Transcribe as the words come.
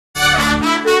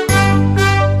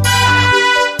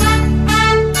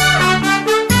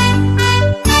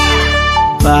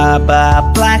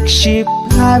BaBa, black sheep,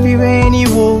 have you any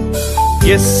wool?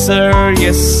 Yes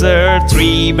sir,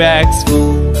 3 bags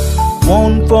full.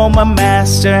 One for my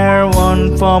master,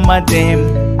 one for my dame,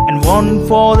 and one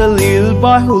for the little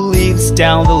boy who lives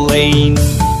down the lane.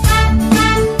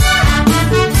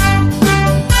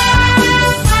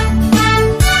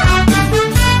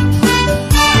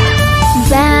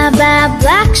 BaBa,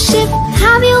 black sheep,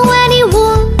 have you any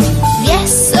wool?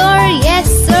 Yes sir,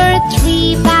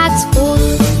 3 bags full.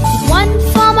 One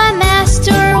for my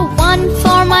master, one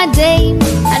for my dame,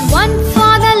 and one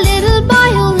for the little boy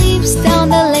who lives down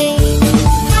the lane.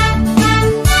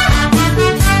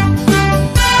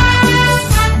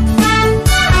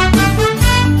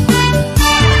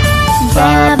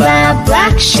 BaBa,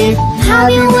 black sheep, have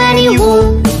you any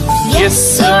wool? Yes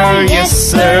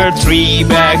sir, 3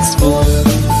 bags full.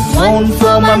 One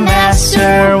for my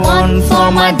master, one for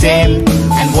my dame,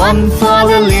 and one for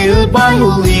the little boy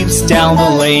who lives down the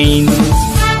lane.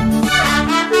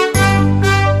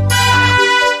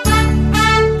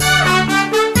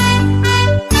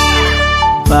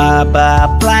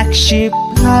 BaBa, black sheep,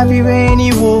 have you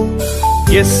any wool?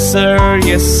 Yes sir,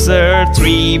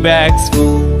 3 bags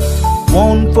full.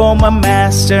 One for my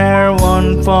master,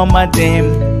 one for my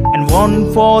dame, and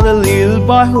one for the little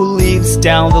boy who lives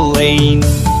down the lane.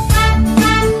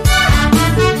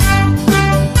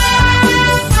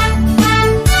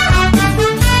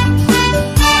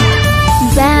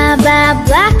 BaBa,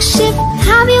 black sheep,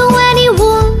 have you any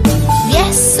wool?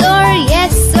 Yes sir,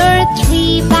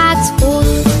 3 bags full.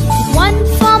 One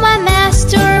for my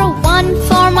master, one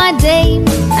for my dame,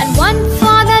 and one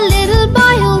for the little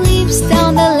boy who lives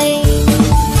down the lane.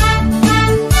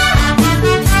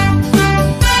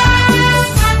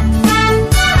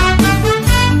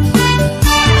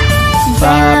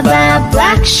 BaBa,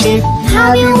 black sheep,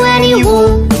 have you any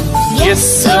wool? Yes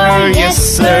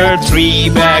sir, 3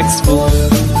 bags full.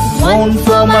 One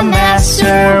for my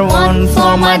master, one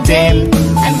for my dame,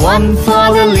 and one for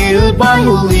the little boy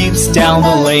who lives down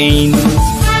the lane.